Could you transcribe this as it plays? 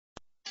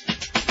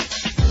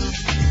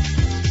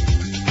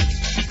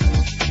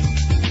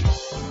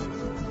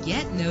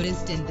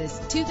exist in this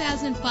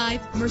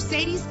 2005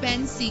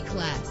 Mercedes-Benz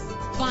C-Class.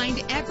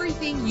 Find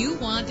everything you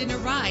want in a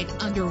ride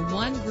under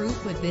one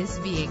roof with this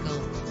vehicle.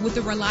 With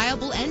a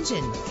reliable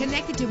engine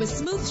connected to a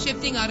smooth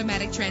shifting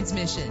automatic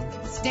transmission.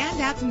 Stand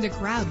out from the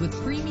crowd with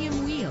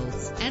premium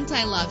wheels.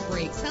 Anti-lock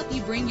brakes help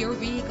you bring your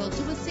vehicle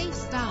to a safe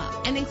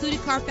stop. An included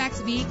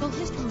Carfax Vehicle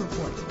History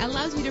Report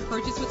allows you to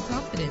purchase with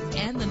confidence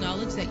and the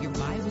knowledge that your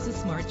buy was a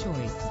smart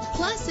choice.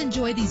 Plus,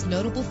 enjoy these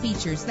notable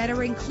features that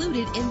are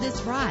included in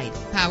this ride.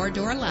 Power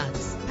door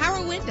locks,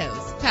 power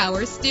windows,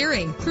 power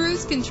steering,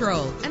 cruise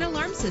control, an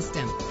alarm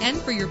system. And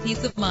for your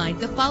peace of mind,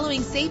 the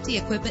following safety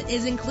equipment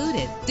is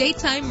included: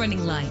 daytime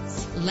running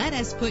lights. Let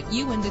us put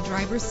you in the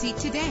driver's seat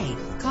today.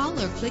 Call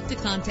or click to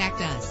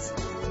contact us.